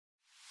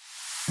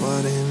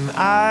What am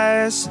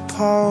I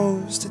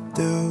supposed to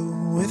do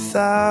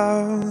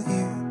without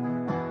you?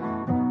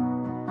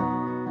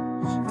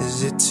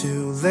 Is it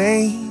too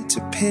late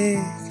to pick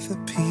the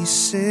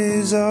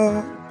pieces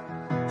up?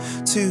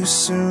 Too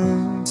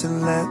soon to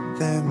let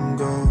them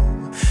go?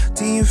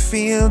 Do you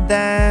feel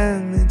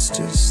damaged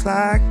just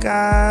like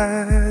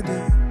I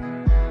do?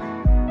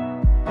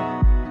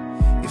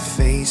 Your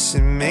face,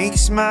 it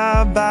makes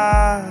my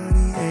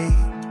body ache.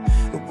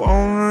 It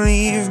won't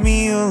leave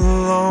me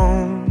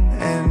alone.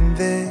 And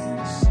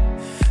this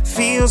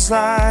feels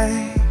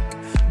like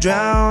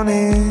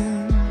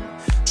drowning,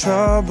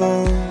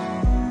 trouble,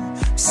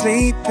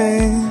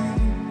 sleeping,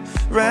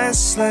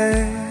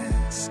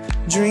 restless,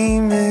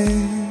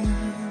 dreaming.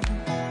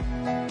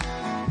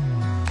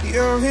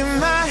 You're in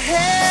my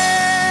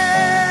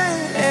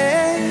head,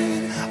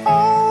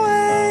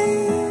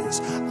 always,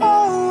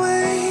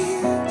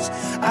 always.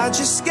 I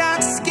just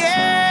got scared,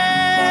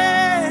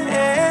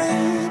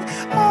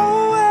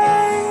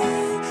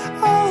 always,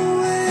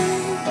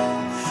 always.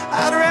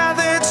 I'd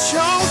rather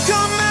choke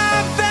on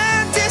my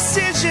bad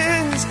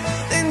decisions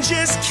than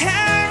just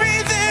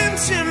carry them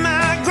to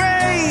my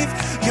grave.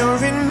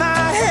 You're in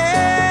my head.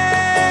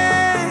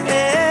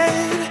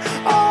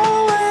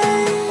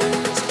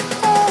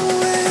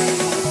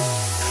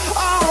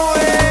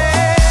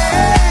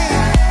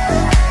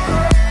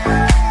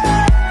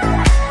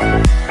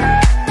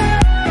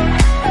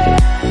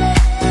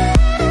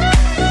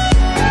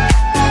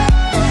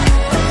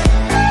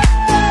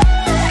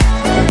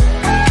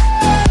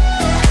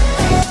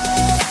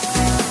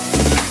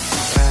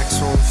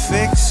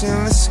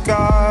 And the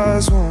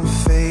scars won't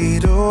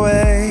fade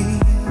away.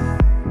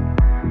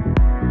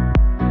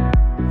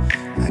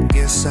 I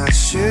guess I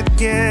should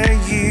get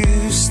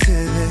used to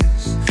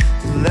this.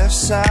 The left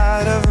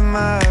side of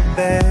my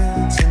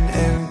bed's an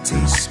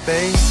empty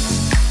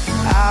space.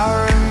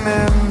 I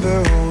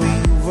remember we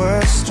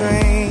were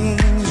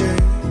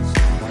strangers.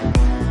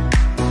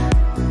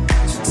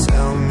 So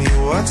tell me,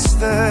 what's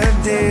the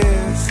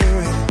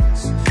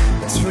difference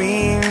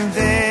between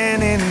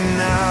then and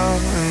now?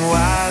 And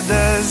why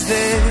does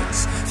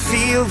this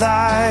feel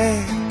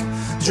like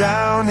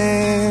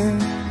drowning,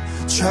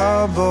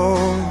 trouble,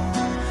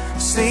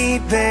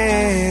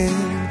 sleeping,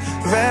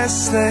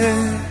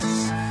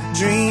 restless,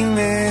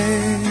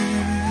 dreaming?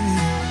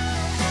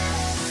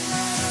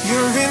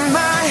 You're in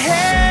my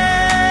head.